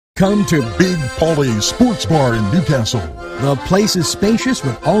Come to Big Polly's Sports Bar in Newcastle. The place is spacious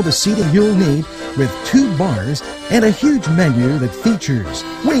with all the seating you'll need, with 2 bars and a huge menu that features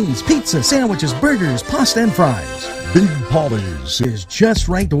wings, pizza, sandwiches, burgers, pasta, and fries. Big Polly's is just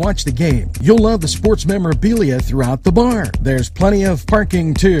right to watch the game. You'll love the sports memorabilia throughout the bar. There's plenty of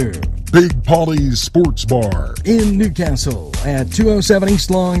parking too. Big Polly's Sports Bar in Newcastle at 207 East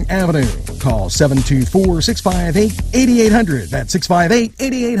Long Avenue. Call 724-658-8800. That's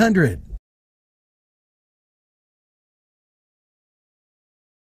 658-8800.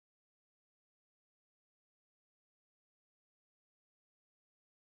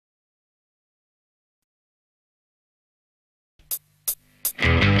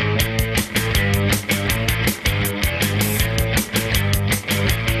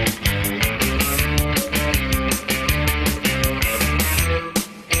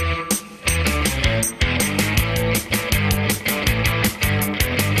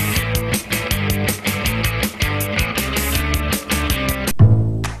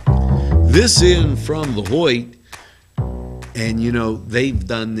 This in from the Hoyt, and you know, they've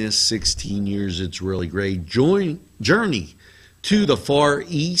done this 16 years. It's really great. Journey to the Far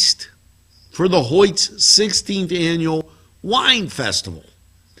East for the Hoyt's 16th annual Wine Festival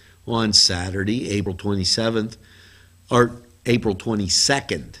on Saturday, April 27th, or April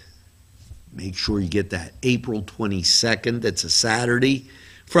 22nd. Make sure you get that. April 22nd, it's a Saturday,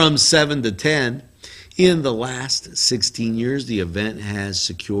 from 7 to 10. In the last 16 years, the event has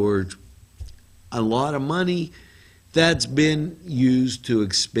secured a lot of money that's been used to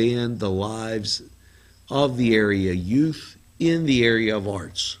expand the lives of the area youth in the area of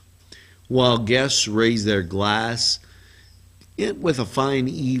arts. While guests raise their glass with a fine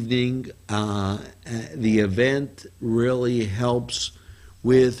evening, the event really helps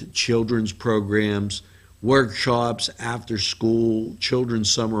with children's programs, workshops, after school, children's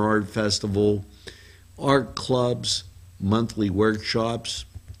summer art festival, art clubs, monthly workshops,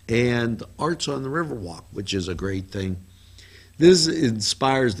 and Arts on the Riverwalk, which is a great thing. This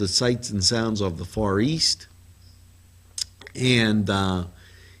inspires the sights and sounds of the Far East, and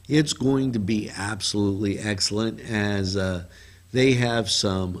it's going to be absolutely excellent, as they have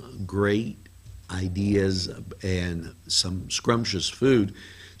some great ideas and some scrumptious food.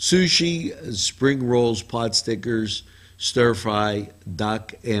 Sushi, spring rolls, pot stickers, stir fry,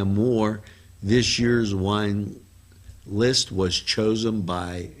 duck, and more. This year's wine list was chosen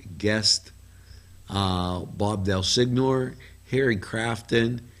by guest Bob Del Signor, Harry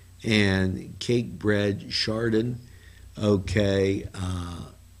Crafton, and Cake Bread Chardon. Okay,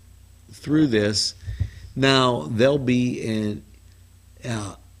 through this. Now, there'll be an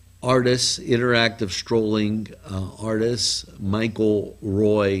artist, interactive strolling artist, Michael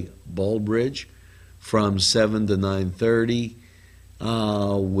Roy Baldbridge, from 7 to 9:30.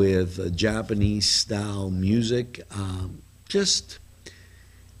 With Japanese-style music. Just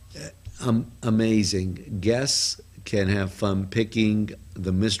amazing. Guests can have fun picking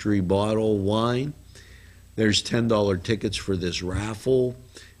the mystery bottle wine. There's $10 tickets for this raffle.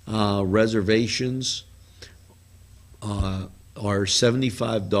 Reservations are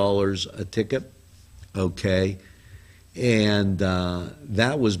 $75 a ticket. Okay. And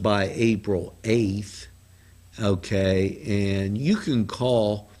that was by April 8th. Okay, and you can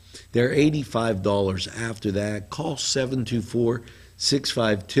call. They're $85 after that. Call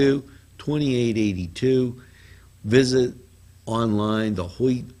 724-652-2882. Visit online,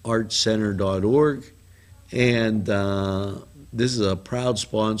 thehoytartcenter.org. And this is a proud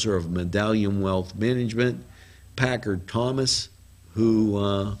sponsor of Medallion Wealth Management, Packard Thomas,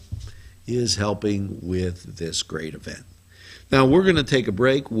 who is helping with this great event. Now, we're going to take a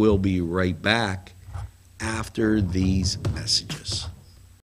break. We'll be right back after these messages.